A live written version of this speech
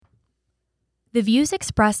The views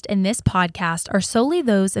expressed in this podcast are solely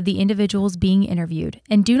those of the individuals being interviewed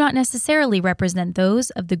and do not necessarily represent those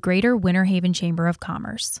of the Greater Winter Haven Chamber of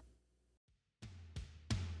Commerce.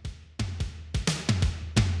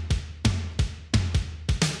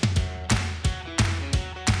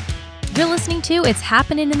 You're listening to It's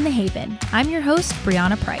Happening in the Haven. I'm your host,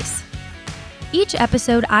 Brianna Price. Each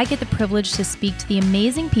episode, I get the privilege to speak to the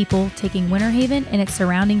amazing people taking Winter Haven and its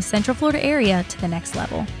surrounding Central Florida area to the next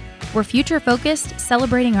level. We're future-focused,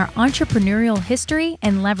 celebrating our entrepreneurial history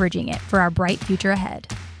and leveraging it for our bright future ahead.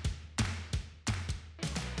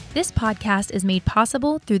 This podcast is made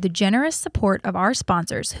possible through the generous support of our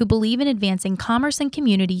sponsors who believe in advancing commerce and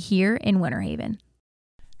community here in Winter Haven.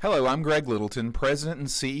 Hello, I'm Greg Littleton, President and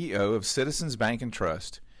CEO of Citizens Bank and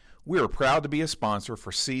Trust. We are proud to be a sponsor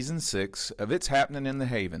for Season 6 of It's Happening in the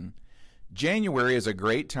Haven. January is a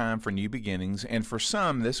great time for new beginnings, and for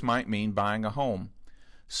some, this might mean buying a home.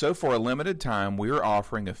 So for a limited time, we are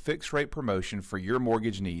offering a fixed-rate promotion for your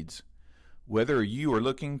mortgage needs. Whether you are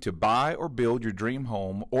looking to buy or build your dream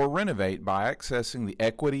home or renovate by accessing the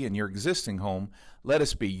equity in your existing home, let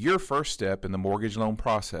us be your first step in the mortgage loan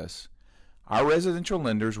process. Our residential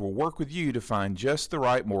lenders will work with you to find just the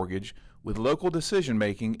right mortgage with local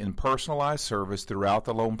decision-making and personalized service throughout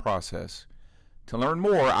the loan process. To learn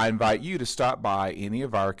more, I invite you to stop by any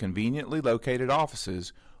of our conveniently located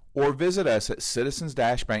offices or visit us at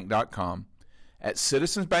citizens-bank.com. At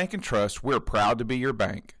Citizens Bank and Trust, we're proud to be your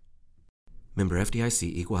bank. Member FDIC,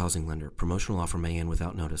 Equal Housing Lender. Promotional offer may end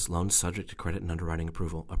without notice. Loans subject to credit and underwriting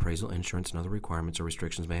approval. Appraisal, insurance, and other requirements or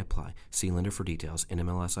restrictions may apply. See lender for details.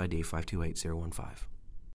 NMLS ID 528015.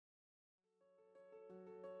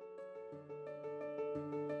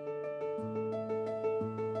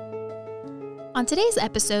 On today's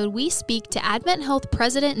episode, we speak to Advent Health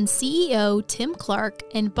President and CEO Tim Clark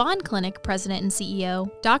and Bond Clinic President and CEO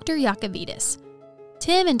Dr. Iacovides.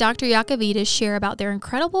 Tim and Dr. Iacovides share about their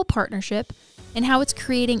incredible partnership and how it's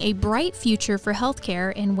creating a bright future for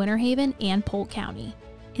healthcare in Winter Haven and Polk County.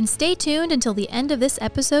 And stay tuned until the end of this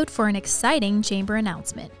episode for an exciting chamber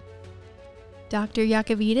announcement. Dr.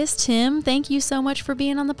 Iacovides, Tim, thank you so much for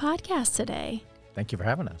being on the podcast today. Thank you for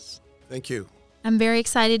having us. Thank you. I'm very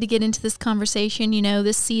excited to get into this conversation. You know,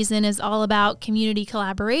 this season is all about community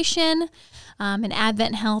collaboration, and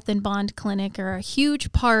Advent Health and Bond Clinic are a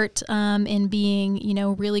huge part in being, you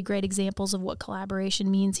know, really great examples of what collaboration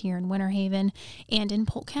means here in Winter Haven and in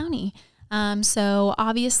Polk County. So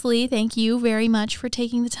obviously, thank you very much for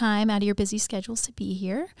taking the time out of your busy schedules to be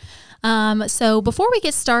here. So before we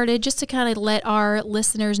get started, just to kind of let our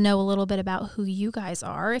listeners know a little bit about who you guys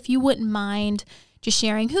are, if you wouldn't mind just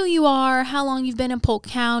sharing who you are, how long you've been in Polk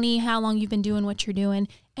County, how long you've been doing what you're doing,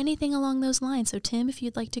 anything along those lines. So Tim, if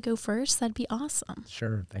you'd like to go first, that'd be awesome.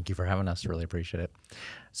 Sure. Thank you for having us. Really appreciate it.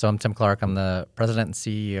 So I'm Tim Clark. I'm the President and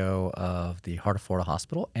CEO of the Heart of Florida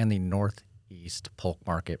Hospital and the Northeast Polk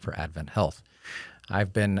Market for Advent Health.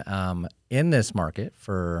 I've been in this market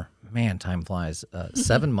for, time flies,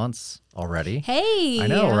 7 months already. Hey, I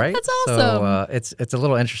know, right? That's awesome. So it's a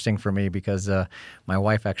little interesting for me because my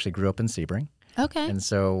wife actually grew up in Sebring. Okay. And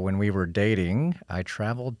so when we were dating, I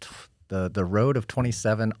traveled the road of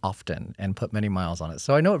 27 often and put many miles on it.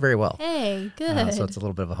 So I know it very well. Hey, good. So it's a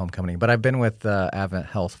little bit of a homecoming. But I've been with Advent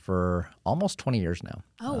Health for almost 20 years now.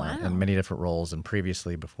 Oh, wow. In many different roles. And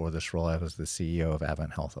previously, before this role, I was the CEO of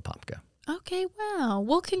Advent Health Apopka. Okay, wow.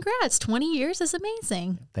 Well, congrats. 20 years is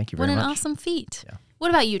amazing. Thank you very much. What an awesome feat. Yeah. What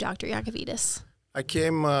about you, Dr. Iacovides? I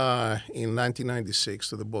came in 1996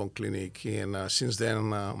 to the Bone Clinic, and since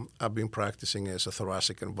then I've been practicing as a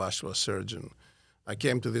thoracic and vascular surgeon. I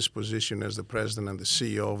came to this position as the president and the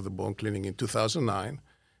CEO of the Bone Clinic in 2009,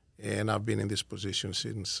 and I've been in this position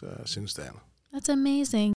since then. That's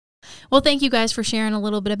amazing. Well, thank you guys for sharing a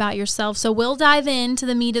little bit about yourself. So we'll dive into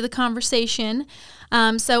the meat of the conversation.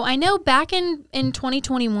 So I know back in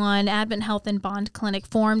 2021, Advent Health and Bond Clinic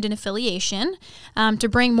formed an affiliation to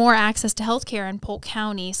bring more access to healthcare in Polk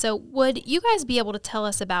County. So would you guys be able to tell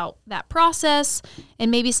us about that process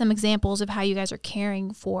and maybe some examples of how you guys are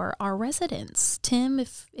caring for our residents? Tim,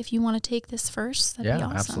 if you want to take this first, that'd be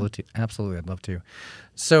awesome. Absolutely. I'd love to.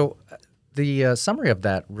 So the summary of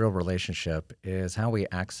that real relationship is how we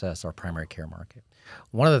access our primary care market.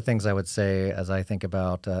 One of the things I would say as I think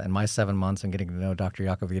about in my 7 months and getting to know Dr.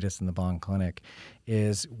 Iacovides in the Bond Clinic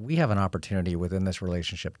is we have an opportunity within this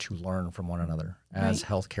relationship to learn from one another as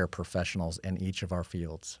healthcare professionals in each of our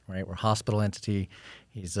fields, right? We're a hospital entity.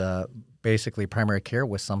 He's basically primary care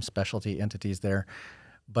with some specialty entities there.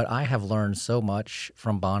 But I have learned so much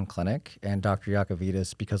from Bond Clinic and Dr.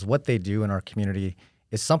 Iacovides because what they do in our community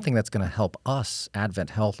is something that's going to help us, Advent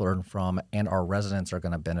Health, learn from, and our residents are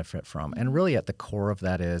going to benefit from. And really at the core of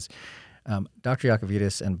that is Dr.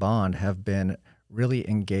 Iacovides and Bond have been really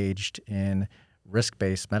engaged in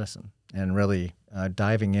risk-based medicine and really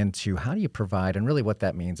diving into how do you provide, and really what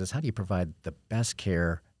that means is how do you provide the best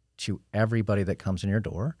care to everybody that comes in your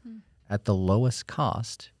door at the lowest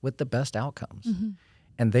cost with the best outcomes.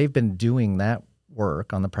 And they've been doing that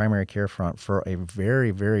work on the primary care front for a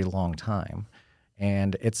very, very long time.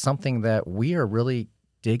 And it's something that we are really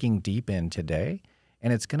digging deep in today,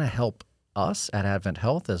 and it's going to help us at Advent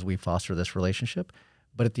Health as we foster this relationship.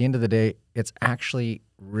 But at the end of the day, it's actually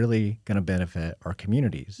really going to benefit our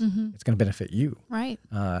communities. It's going to benefit you, right?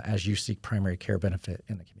 As you seek primary care benefit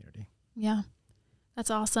in the community. Yeah,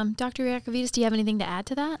 that's awesome. Dr. Iacovides, do you have anything to add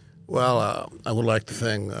to that? Well, I would like to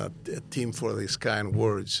thank the team for these kind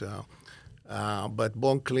words. But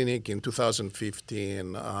Bone Clinic in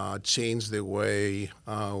 2015 changed the way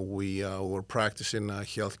we were practicing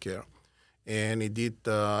healthcare. And it did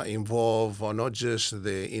involve not just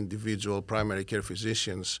the individual primary care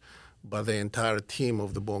physicians, but the entire team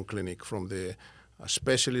of the Bone Clinic, from the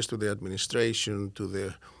specialist to the administration, to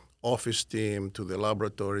the office team, to the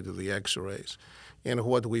laboratory, to the x-rays. And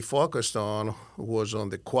what we focused on was on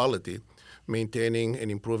the quality, maintaining and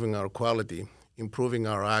improving our quality, improving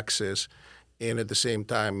our access, and at the same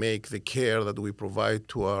time make the care that we provide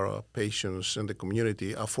to our patients and the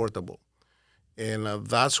community affordable. And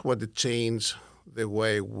that's what changed the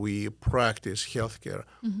way we practice healthcare.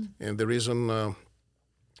 And the reason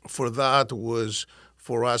for that was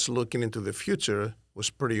for us looking into the future was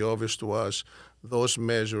pretty obvious to us. Those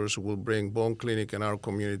measures will bring Bone Clinic and our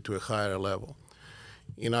community to a higher level.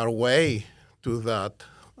 In our way to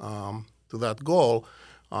that goal,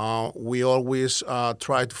 we always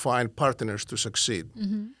try to find partners to succeed.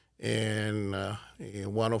 And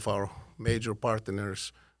one of our major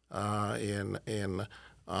partners that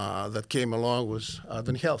came along was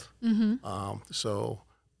Advent Health. So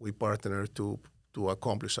we partner to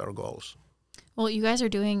accomplish our goals. Well, you guys are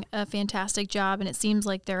doing a fantastic job, and it seems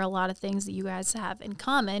like there are a lot of things that you guys have in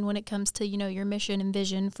common when it comes to, your mission and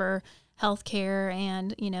vision for healthcare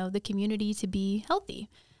and, the community to be healthy.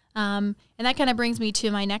 And that kind of brings me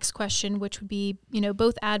to my next question, which would be,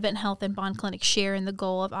 both Advent Health and Bond Clinic share in the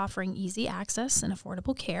goal of offering easy access and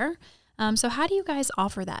affordable care. So how do you guys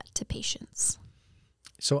offer that to patients?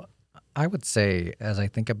 So I would say, as I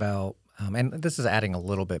think about, and this is adding a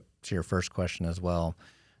little bit to your first question as well,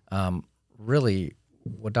 really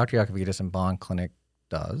what Dr. Iacovides and Bond Clinic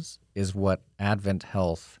does is what Advent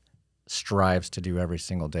Health strives to do every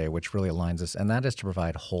single day, which really aligns us, and that is to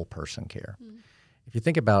provide whole person care. If you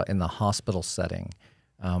think about in the hospital setting,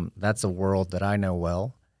 that's a world that I know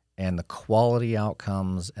well, and the quality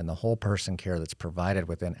outcomes and the whole person care that's provided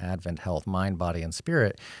within Advent Health, mind, body, and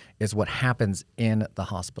spirit, is what happens in the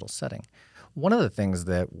hospital setting. One of the things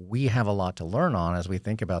that we have a lot to learn on as we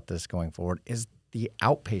think about this going forward is the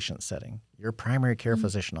outpatient setting, your primary care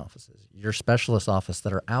physician offices, your specialist office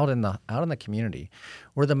that are out in the community,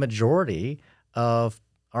 where the majority of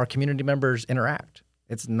our community members interact.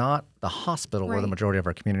 It's not the hospital where the majority of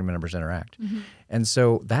our community members interact. And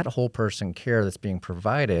so that whole person care that's being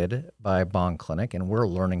provided by Bond Clinic, and we're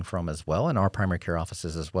learning from as well in our primary care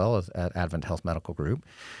offices as well as at Advent Health Medical Group,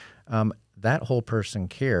 that whole person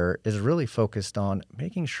care is really focused on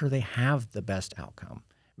making sure they have the best outcome,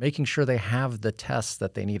 making sure they have the tests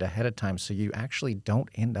that they need ahead of time so you actually don't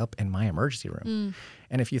end up in my emergency room.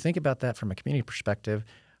 And if you think about that from a community perspective,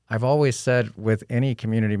 I've always said with any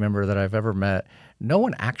community member that I've ever met, no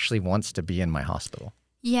one actually wants to be in my hospital.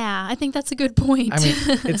 Yeah, I think that's a good point. I mean,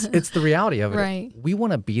 it's the reality of it. Right. We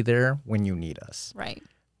want to be there when you need us. Right.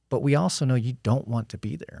 But we also know you don't want to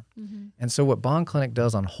be there. And so what Bond Clinic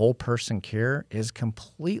does on whole person care is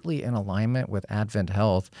completely in alignment with Advent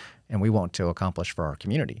Health, and we want to accomplish for our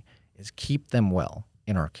community, is keep them well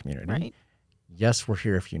in our community. Right. Yes, we're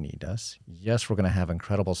here if you need us. Yes, we're going to have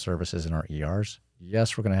incredible services in our ERs.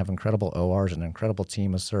 Yes, we're going to have incredible ORs and an incredible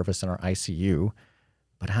team of service in our ICU.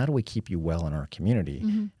 But how do we keep you well in our community?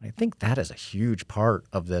 And I think that is a huge part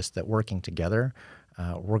of this, that working together,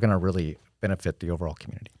 we're going to really benefit the overall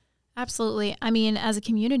community. Absolutely. I mean, as a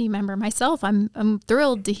community member myself, I'm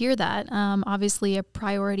thrilled to hear that. Obviously, a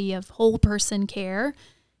priority of whole person care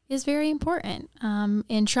is very important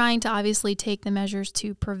in trying to obviously take the measures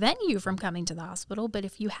to prevent you from coming to the hospital. But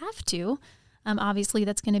if you have to, obviously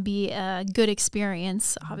that's going to be a good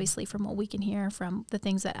experience, obviously, from what we can hear from the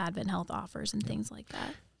things that Advent Health offers and things like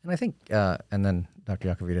that. And I think, and then Dr.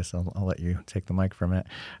 Iacovides, I'll let you take the mic for a minute.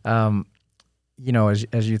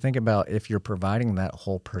 As you think about if you're providing that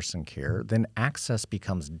whole person care, then access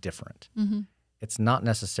becomes different. it's not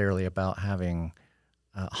necessarily about having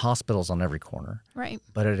hospitals on every corner, Right.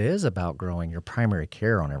 but it is about growing your primary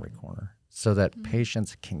care on every corner so that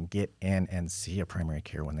patients can get in and see a primary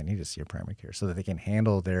care when they need to see a primary care, so that they can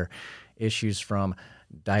handle their issues from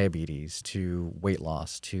diabetes to weight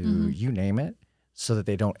loss to you name it, so that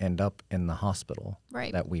they don't end up in the hospital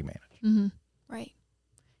Right. that we manage. Right.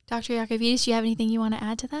 Dr. Iacovides, do you have anything you want to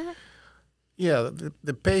add to that? Yeah,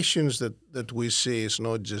 the patients that we see is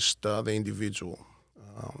not just the individual.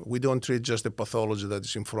 We don't treat just the pathology that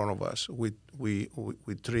is in front of us. We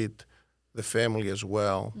treat the family as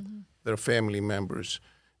well, their family members.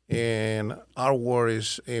 And our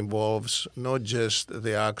worries involves not just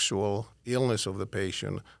the actual illness of the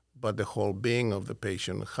patient, but the whole being of the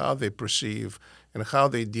patient, how they perceive and how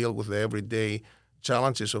they deal with the everyday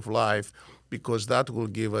challenges of life, because that will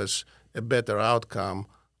give us a better outcome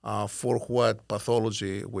for what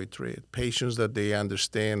pathology we treat. Patients that they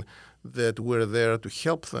understand that we're there to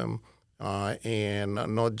help them and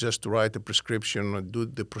not just to write a prescription or do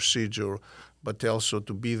the procedure, but also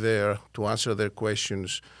to be there to answer their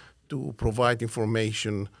questions, to provide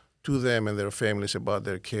information to them and their families about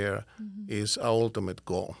their care is our ultimate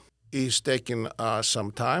goal. It's taking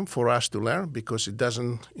some time for us to learn, because it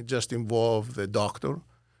doesn't just involve the doctor,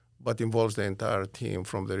 but involves the entire team,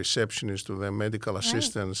 from the receptionist to the medical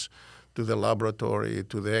assistants, to the laboratory,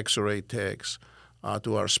 to the x-ray techs,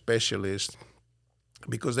 to our specialists,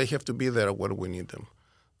 because they have to be there when we need them.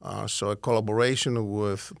 So a collaboration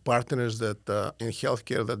with partners that in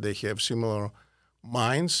healthcare that they have similar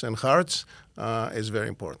minds and hearts is very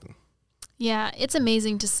important. Yeah, it's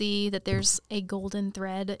amazing to see that there's a golden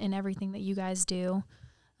thread in everything that you guys do.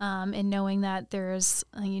 And knowing that there's,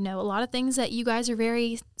 a lot of things that you guys are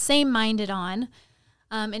very same-minded on.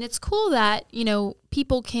 And it's cool that,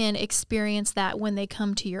 people can experience that when they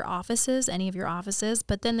come to your offices, any of your offices,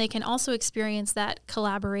 but then they can also experience that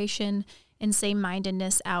collaboration and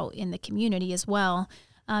same-mindedness out in the community as well.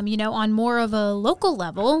 On more of a local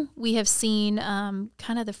level, we have seen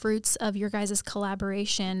kind of the fruits of your guys'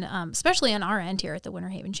 collaboration, especially on our end here at the Winter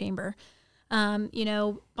Haven Chamber.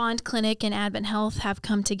 Bond Clinic and Advent Health have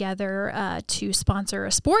come together to sponsor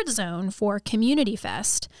a sports zone for Community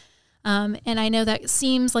Fest. And I know that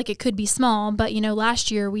seems like it could be small, but,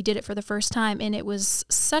 last year we did it for the first time, and it was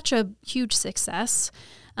such a huge success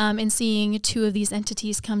in seeing two of these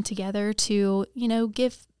entities come together to,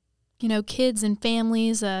 give, kids and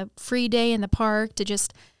families a free day in the park to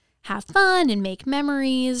just have fun and make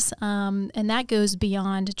memories. And that goes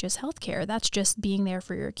beyond just healthcare. That's just being there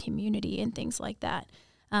for your community and things like that.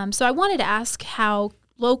 So I wanted to ask how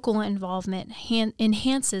local involvement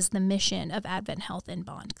enhances the mission of Advent Health and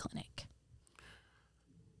Bond Clinic.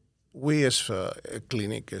 We as a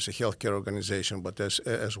clinic, as a healthcare organization, but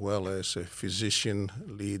as well as a physician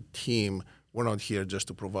lead team, we're not here just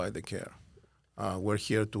to provide the care. We're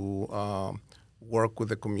here to work with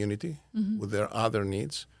the community, with their other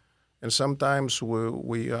needs. And sometimes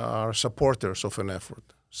we are supporters of an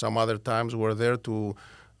effort. Some other times we're there to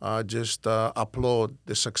just applaud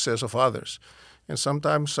the success of others. And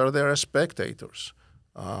sometimes are there as spectators.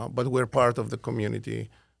 But we're part of the community,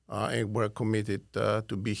 and we're committed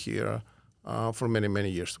to be here for many, many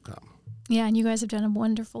years to come. Yeah, and you guys have done a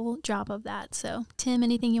wonderful job of that. So, Tim,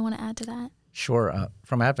 anything you want to add to that? Sure.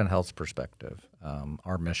 From Advent Health's perspective,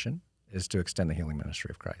 our mission is to extend the healing ministry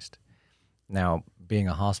of Christ. Now, being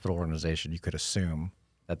a hospital organization, you could assume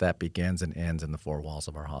that begins and ends in the four walls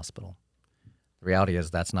of our hospital. The reality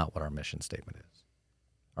is that's not what our mission statement is.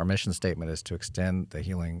 Our mission statement is to extend the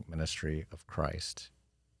healing ministry of Christ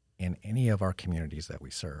in any of our communities that we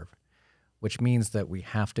serve, which means that we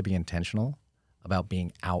have to be intentional about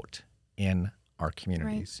being out in our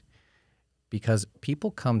communities. Right. Because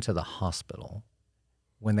people come to the hospital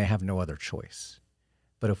when they have no other choice.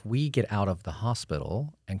 But if we get out of the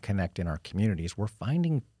hospital and connect in our communities, we're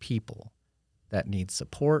finding people that need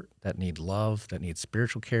support, that need love, that need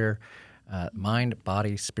spiritual care, mind,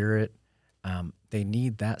 body, spirit. They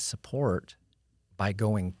need that support by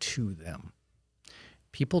going to them.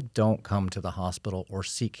 People don't come to the hospital or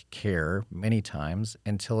seek care many times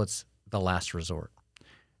until it's the last resort.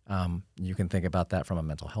 You can think about that from a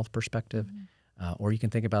mental health perspective. Or you can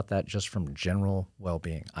think about that just from general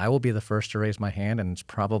well-being. I will be the first to raise my hand, and it's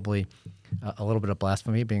probably a little bit of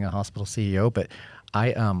blasphemy being a hospital CEO, but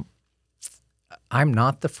I'm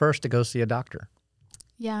not the first to go see a doctor.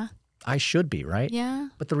 Yeah. I should be, right? Yeah.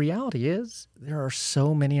 But the reality is there are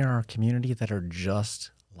so many in our community that are just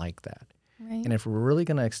like that. Right. And if we're really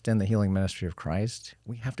going to extend the healing ministry of Christ,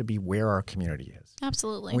 we have to be where our community is.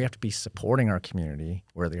 Absolutely. And we have to be supporting our community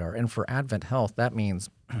where they are. And for Advent Health, that means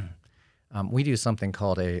we do something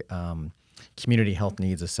called a community health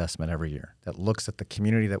needs assessment every year that looks at the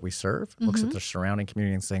community that we serve, looks at the surrounding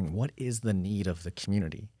community and saying, what is the need of the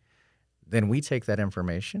community? Then we take that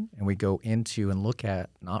information and we go into and look at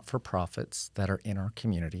not-for-profits that are in our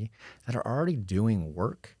community that are already doing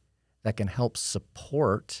work that can help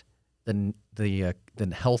support the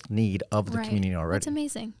health need of the community already. That's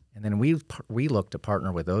amazing. And then we look to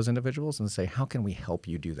partner with those individuals and say, how can we help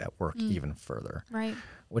you do that work even further? Right.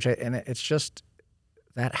 It's just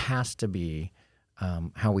that has to be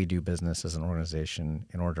how we do business as an organization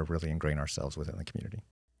in order to really ingrain ourselves within the community.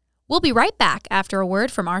 We'll be right back after a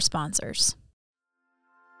word from our sponsors.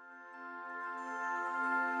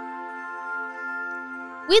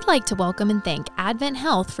 We'd like to welcome and thank Advent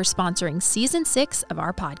Health for sponsoring Season 6 of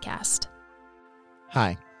our podcast.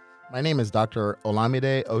 Hi, my name is Dr.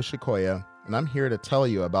 Olamide Oshikoya, and I'm here to tell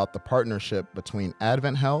you about the partnership between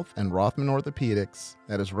Advent Health and Rothman Orthopedics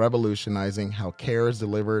that is revolutionizing how care is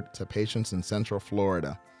delivered to patients in Central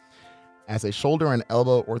Florida. As a shoulder and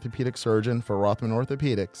elbow orthopedic surgeon for Rothman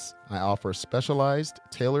Orthopedics, I offer specialized,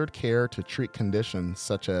 tailored care to treat conditions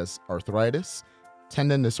such as arthritis,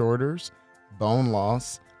 tendon disorders, bone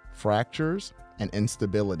loss, fractures, and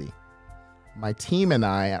instability. My team and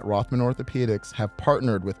I at Rothman Orthopedics have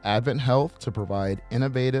partnered with Advent Health to provide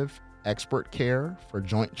innovative, expert care for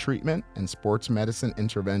joint treatment and sports medicine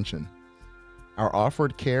intervention. Our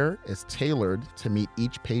offered care is tailored to meet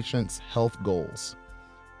each patient's health goals.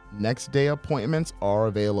 Next day appointments are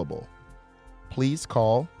available. Please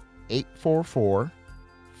call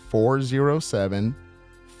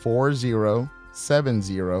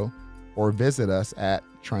 844-407-4070 or visit us at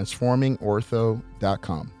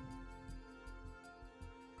transformingortho.com.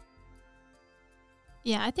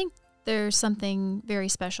 Yeah, I think there's something very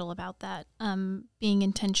special about that, being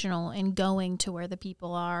intentional and going to where the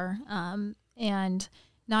people are, and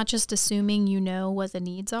not just assuming you know what the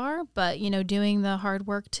needs are, but, doing the hard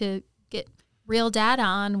work to get real data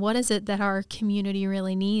on what is it that our community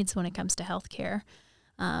really needs when it comes to healthcare.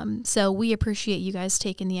 So we appreciate you guys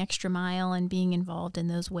taking the extra mile and being involved in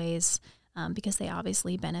those ways, because they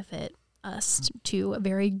obviously benefit us to a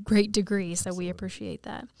very great degree. So we appreciate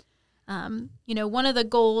that. One of the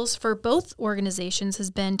goals for both organizations has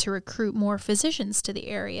been to recruit more physicians to the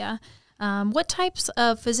area. What types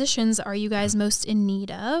of physicians are you guys most in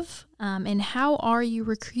need of, and how are you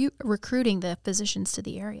recruiting the physicians to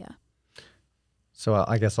the area? So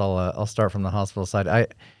I guess I'll start from the hospital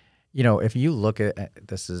side. If you look at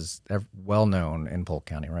this is well known in Polk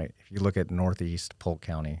County, right? If you look at Northeast Polk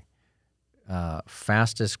County,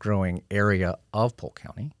 fastest growing area of Polk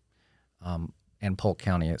County, and Polk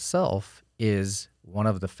County itself is one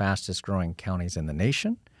of the fastest growing counties in the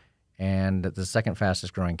nation and the second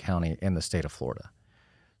fastest growing county in the state of Florida.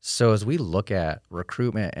 So as we look at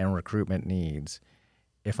recruitment and recruitment needs,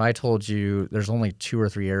 if I told you there's only 2 or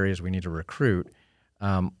 3 areas we need to recruit,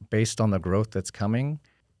 based on the growth that's coming,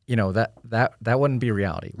 that wouldn't be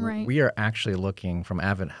reality. Right. We are actually looking from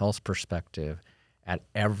Advent Health's perspective at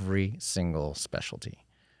every single specialty,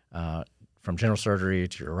 from general surgery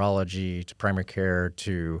to urology to primary care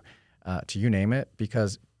to you name it,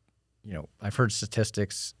 because I've heard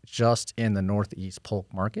statistics just in the Northeast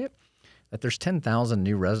Polk market that there's 10,000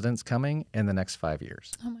 new residents coming in the next 5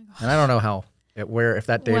 years. Oh my gosh. And I don't know if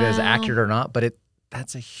that data is accurate or not, but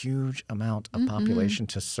that's a huge amount of population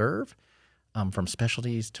to serve, from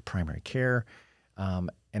specialties to primary care. And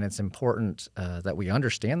it's important that we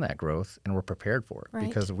understand that growth and we're prepared for it,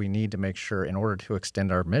 because we need to make sure, in order to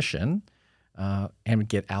extend our mission and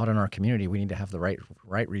get out in our community, we need to have the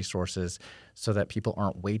right resources so that people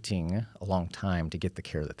aren't waiting a long time to get the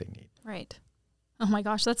care that they need. Right. Oh my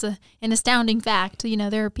gosh, that's an astounding fact.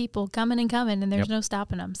 There are people coming and there's no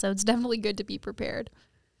stopping them. So it's definitely good to be prepared.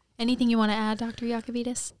 Anything you want to add, Dr.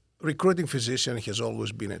 Iacovides? Recruiting physicians has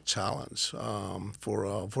always been a challenge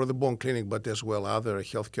for the Bone Clinic, but as well other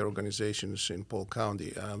healthcare organizations in Polk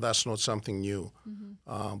County. That's not something new,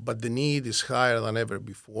 but the need is higher than ever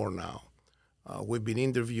before now. We've been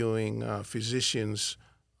interviewing physicians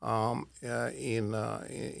in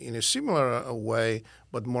a similar way,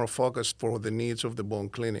 but more focused for the needs of the Bone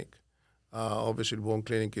Clinic. Obviously, the Bone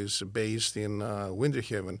Clinic is based in Winter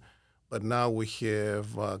Haven, but now we have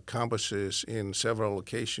campuses in several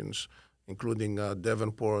locations, including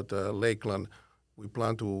Davenport, Lakeland. We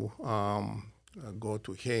plan to go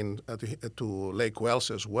to Lake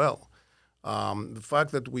Wales as well. The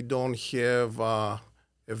fact that we don't have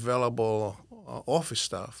available office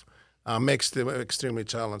staff makes them extremely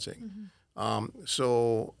challenging.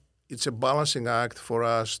 So it's a balancing act for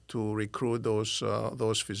us to recruit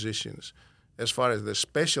those physicians. As far as the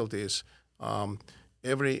specialties,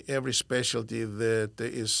 every specialty that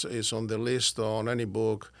is on the list on any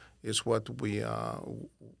book is what we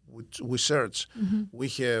search. Mm-hmm. We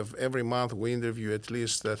have every month we interview at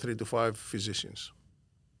least 3 to 5 physicians.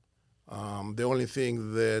 The only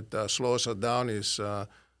thing that slows us down is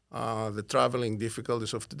the traveling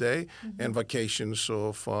difficulties of today and vacations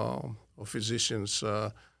of physicians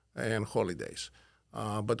and holidays.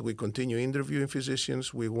 But we continue interviewing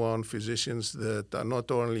physicians. We want physicians that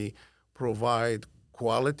not only provide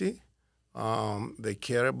quality, they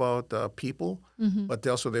care about people, but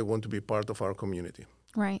also they want to be part of our community.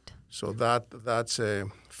 Right. So that's a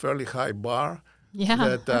fairly high bar Yeah,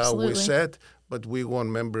 that absolutely. we set, but we want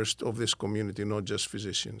members of this community, not just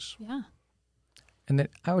physicians. Yeah. And then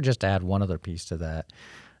I would just add one other piece to that.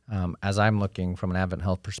 As I'm looking from an Advent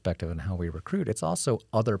Health perspective and how we recruit, it's also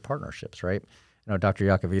other partnerships, right? You know, Dr.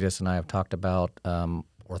 Yakovitis and I have talked about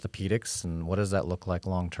orthopedics and what does that look like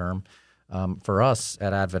long term. For us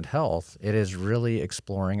at Advent Health, it is really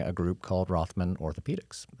exploring a group called Rothman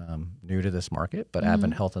Orthopedics, new to this market, but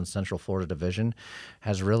Advent Health and Central Florida Division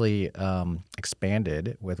has really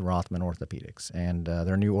expanded with Rothman Orthopedics and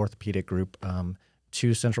their new orthopedic group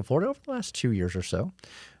to Central Florida over the last 2 years or so,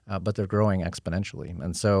 but they're growing exponentially.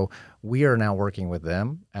 And so we are now working with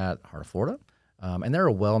them at Heart of Florida. And they're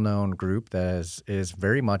a well-known group that is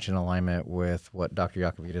very much in alignment with what Dr.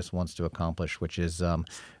 Yakovitis wants to accomplish, which is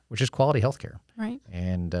quality healthcare. Right.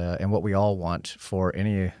 And what we all want for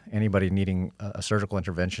anybody needing a surgical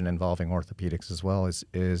intervention involving orthopedics as well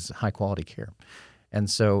is high quality care. And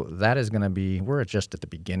so that is going to be, we're just at the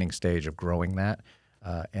beginning stage of growing that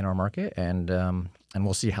in our market, and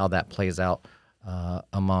we'll see how that plays out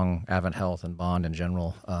among Advent Health and Bond in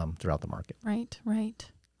general throughout the market. Right.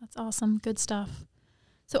 Right. That's awesome. Good stuff.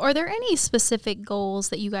 So are there any specific goals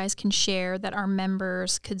that you guys can share that our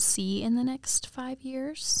members could see in the next 5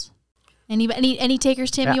 years? Any takers,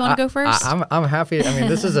 Tim? You want to go first? I'm happy. I mean,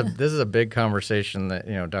 this is a big conversation that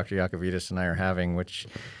Dr. Yakovitis and I are having, which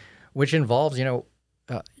involves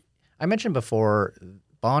I mentioned before,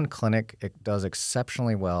 Bond Clinic does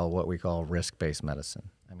exceptionally well what we call risk-based medicine.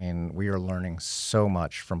 I mean, we are learning so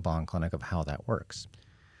much from Bond Clinic of how that works.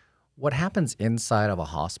 What happens inside of a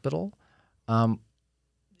hospital?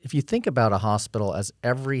 If you think about a hospital as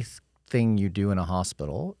everything you do in a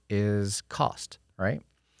hospital is cost, right?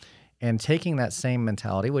 And taking that same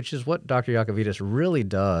mentality, which is what Dr. Yakovitis really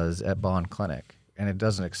does at Bond Clinic, and it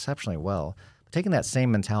does it exceptionally well, but taking that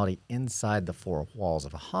same mentality inside the four walls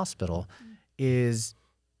of a hospital is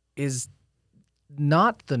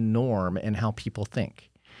not the norm in how people think.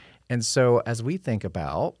 And so as we think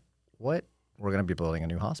about what we're going to be building a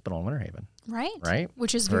new hospital in Winter Haven. Right?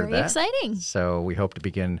 Which is Heard very that? exciting. So we hope to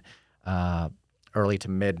begin early to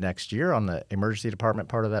mid next year on the emergency department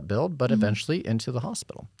part of that build, but eventually into the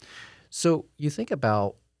hospital. So you think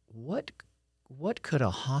about what could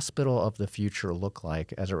a hospital of the future look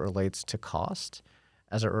like as it relates to cost,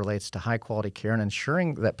 as it relates to high quality care and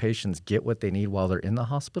ensuring that patients get what they need while they're in the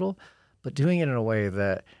hospital, but doing it in a way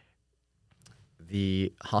that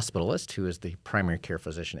the hospitalist, who is the primary care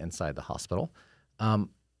physician inside the hospital,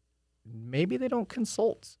 maybe they don't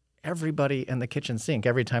consult everybody in the kitchen sink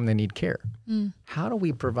every time they need care. How do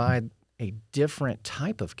we provide a different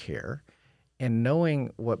type of care? And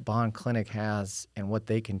knowing what Bond Clinic has and what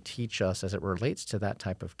they can teach us as it relates to that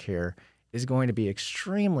type of care is going to be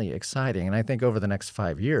extremely exciting. And I think over the next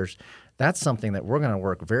 5 years, that's something that we're going to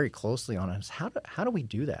work very closely on. Is how do we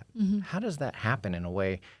do that? How does that happen in a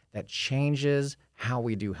way that changes how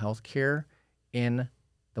we do healthcare in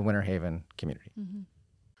the Winter Haven community?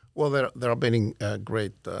 Well, there are many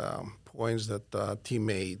great points that Tim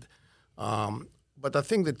made. But I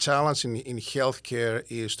think the challenge in healthcare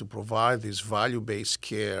is to provide this value-based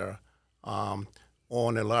care on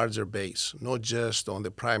a larger base, not just on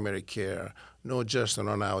the primary care, not just on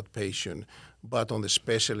an outpatient, but on the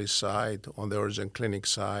specialist side, on the urgent clinic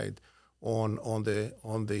side, on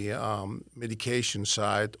the medication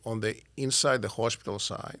side, on the inside the hospital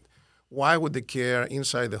side. Why would the care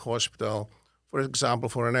inside the hospital, for example,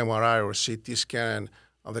 for an MRI or CT scan,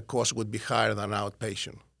 the cost would be higher than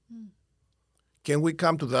outpatient? Can we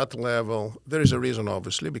come to that level? There is a reason,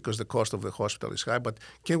 obviously, because the cost of the hospital is high, but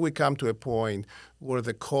can we come to a point where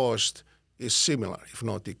the cost is similar, if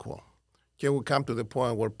not equal? Can we come to the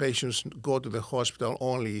point where patients go to the hospital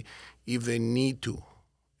only if they need to,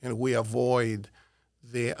 and we avoid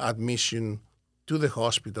the admission to the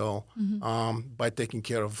hospital by taking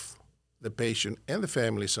care of the patient and the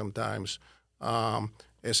family sometimes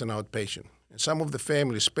as an outpatient? And some of the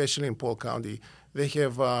families, especially in Polk County, they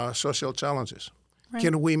have social challenges. Right.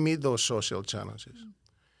 Can we meet those social challenges?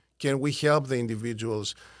 Can we help the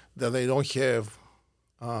individuals that they don't have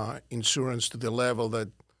insurance to the level that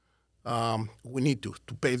we need to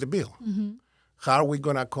pay the bill. How are we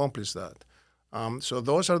going to accomplish that? So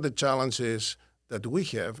those are the challenges that we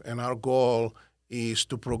have, and our goal is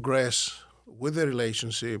to progress with the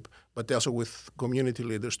relationship, but also with community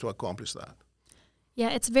leaders to accomplish that. Yeah,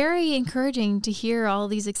 it's very encouraging to hear all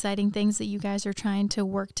these exciting things that you guys are trying to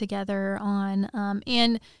work together on.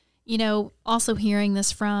 And, also hearing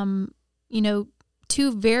this from,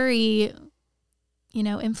 two very,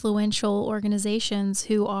 influential organizations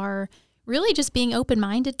who are really just being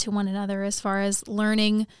open-minded to one another as far as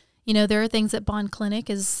learning. There are things that Bond Clinic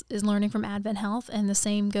is learning from Advent Health, and the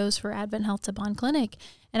same goes for Advent Health to Bond Clinic.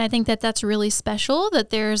 And I think that that's really special,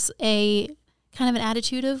 that there's a kind of an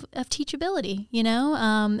attitude of teachability,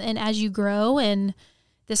 and as you grow and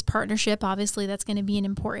this partnership, obviously that's going to be an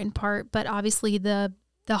important part, but obviously the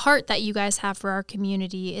heart that you guys have for our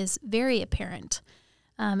community is very apparent.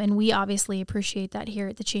 And we obviously appreciate that here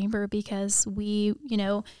at the Chamber, because we,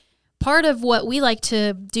 part of what we like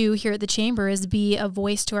to do here at the Chamber is be a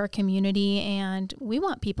voice to our community, and we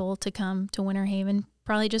want people to come to Winter Haven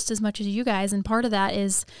probably just as much as you guys. And part of that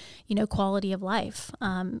is, quality of life.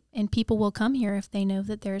 And people will come here if they know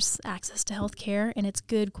that there's access to health care and it's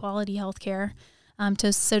good quality health care.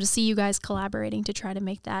 To see you guys collaborating to try to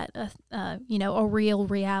make that, a real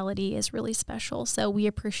reality is really special. So we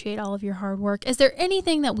appreciate all of your hard work. Is there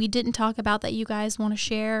anything that we didn't talk about that you guys want to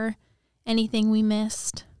share? Anything we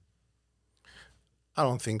missed? I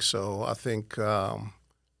don't think so. I think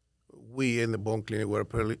we in the Bond Clinic were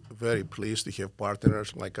very pleased to have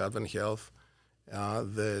partners like Advent Health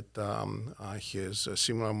that has a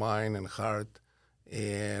similar mind and heart.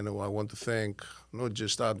 And I want to thank not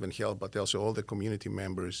just Advent Health, but also all the community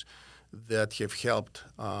members that have helped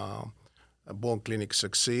Bond Clinic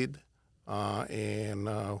succeed. And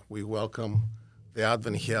we welcome the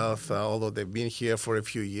Advent Health, although they've been here for a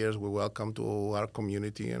few years, we welcome to our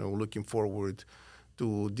community, and we're looking forward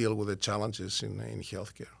to deal with the challenges in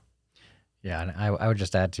healthcare. Yeah, and I would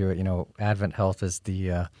just add to it, Advent Health is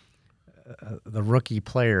the rookie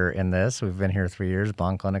player in this. We've been here 3 years.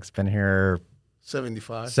 Bond Clinic's been here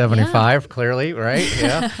 75, yeah. Clearly, right?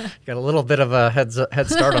 Yeah, got a little bit of a head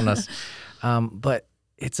start on us. But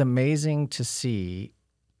it's amazing to see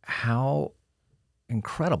how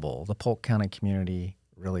incredible the Polk County community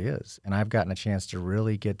really is, and I've gotten a chance to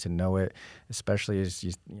really get to know it, especially as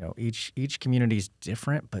each community is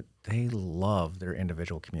different, but they love their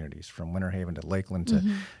individual communities, from Winter Haven to Lakeland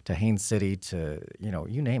to Haines City to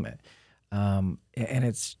you name it, and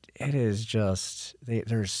it is just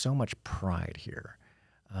there's so much pride here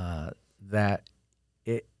that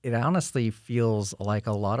it honestly feels like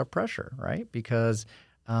a lot of pressure, right? Because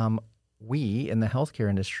we in the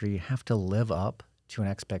healthcare industry have to live up to an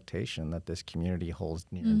expectation that this community holds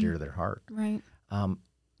near and dear to their heart. Right.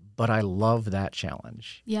 But I love that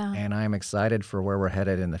challenge. Yeah. And I'm excited for where we're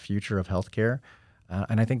headed in the future of healthcare.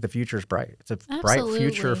 And I think the future is bright. It's a bright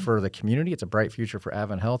future for the community. It's a bright future for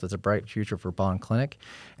Advent Health. It's a bright future for Bond Clinic.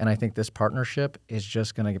 And I think this partnership is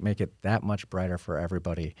just going to make it that much brighter for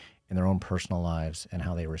everybody in their own personal lives and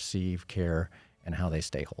how they receive care and how they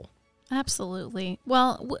stay whole. Absolutely.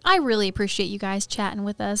 Well, I really appreciate you guys chatting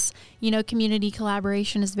with us. Community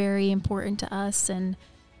collaboration is very important to us, and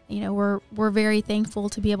we're very thankful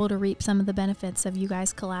to be able to reap some of the benefits of you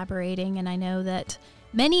guys collaborating. And I know that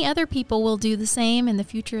many other people will do the same, and the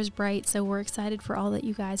future is bright. So we're excited for all that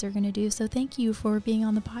you guys are going to do. So thank you for being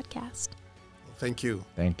on the podcast. Thank you.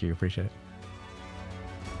 Thank you. Appreciate it.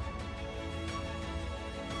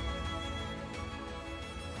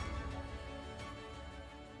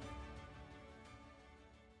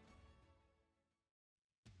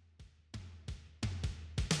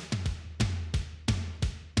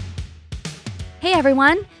 Hey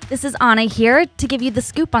everyone, this is Anna here to give you the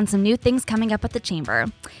scoop on some new things coming up at the Chamber.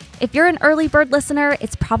 If you're an early bird listener,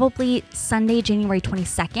 it's probably Sunday, January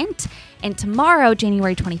 22nd, and tomorrow,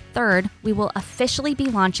 January 23rd, we will officially be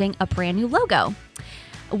launching a brand new logo.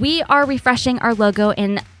 We are refreshing our logo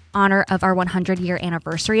in honor of our 100-year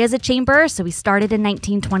anniversary as a chamber. So we started in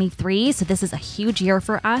 1923, so this is a huge year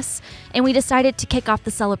for us. And we decided to kick off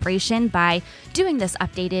the celebration by doing this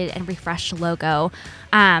updated and refreshed logo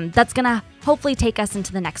that's going to hopefully take us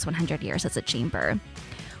into the next 100 years as a chamber.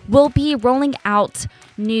 We'll be rolling out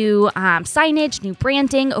new signage, new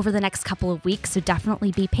branding over the next couple of weeks, so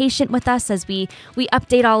definitely be patient with us as we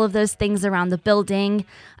update all of those things around the building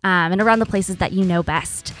and around the places that you know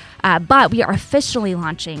best. But we are officially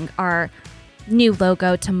launching our new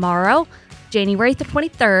logo tomorrow, January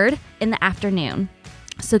 23rd in the afternoon.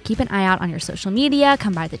 So keep an eye out on your social media,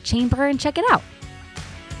 come by the chamber and check it out.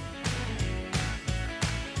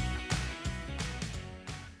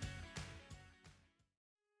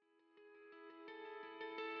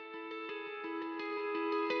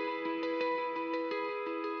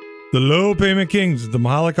 The Low Payment Kings of the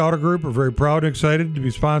Mahalik Auto Group are very proud and excited to be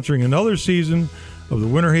sponsoring another season of the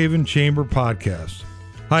Winter Haven Chamber podcast.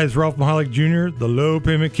 Hi, it's Ralph Mahalik Jr., the Low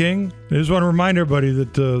Payment King. I just want to remind everybody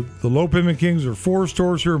that the Low Payment Kings are 4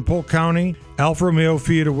 stores here in Polk County: Alfa Romeo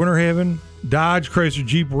Fiat of Winter Haven, Dodge Chrysler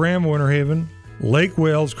Jeep Ram Winter Haven, Lake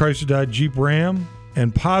Wales Chrysler Dodge Jeep Ram,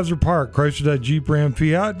 and Posner Park Chrysler Dodge Jeep Ram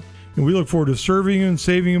Fiat. And we look forward to serving you and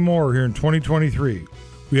saving you more here in 2023.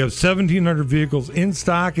 We have 1,700 vehicles in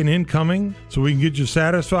stock and incoming, so we can get you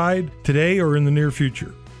satisfied today or in the near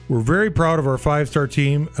future. We're very proud of our 5-star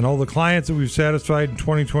team and all the clients that we've satisfied in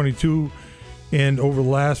 2022 and over the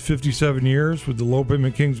last 57 years with the Low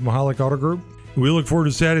Payment Kings Mahalik Auto Group. We look forward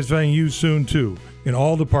to satisfying you soon too in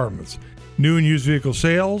all departments: new and used vehicle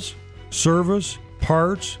sales, service,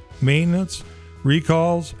 parts, maintenance,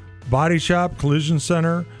 recalls, body shop, collision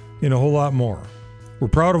center, and a whole lot more. We're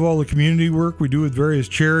proud of all the community work we do with various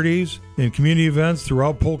charities and community events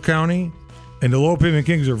throughout Polk County. And the Low Payment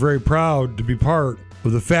Kings are very proud to be part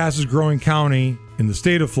of the fastest growing county in the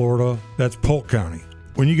state of Florida. That's Polk County.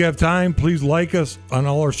 When you have time, please like us on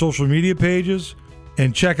all our social media pages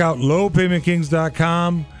and check out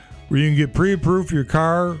lowpaymentkings.com, where you can get pre-approved for your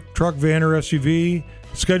car, truck, van, or SUV,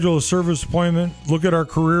 schedule a service appointment, look at our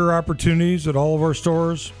career opportunities at all of our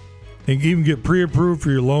stores, and even get pre-approved for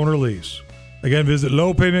your loan or lease. Again, visit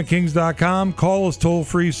lowpaymentkings.com, call us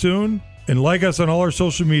toll-free soon, and like us on all our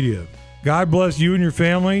social media. God bless you and your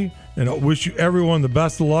family, and I wish you everyone the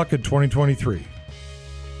best of luck in 2023.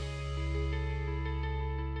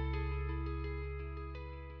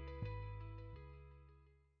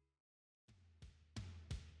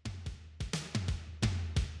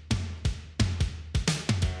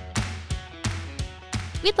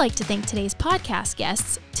 We'd like to thank today's podcast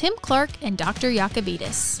guests, Tim Clark and Dr.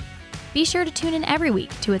 Yacovides. Be sure to tune in every week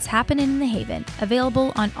to It's Happening in the Haven,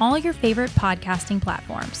 available on all your favorite podcasting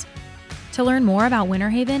platforms. To learn more about Winter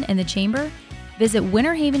Haven and the Chamber, visit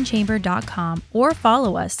winterhavenchamber.com or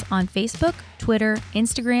follow us on Facebook, Twitter,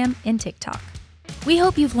 Instagram, and TikTok. We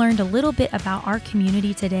hope you've learned a little bit about our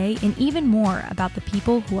community today and even more about the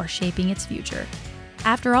people who are shaping its future.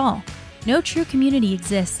 After all, no true community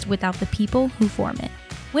exists without the people who form it.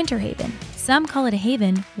 Winter Haven. Some call it a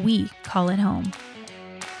haven, we call it home.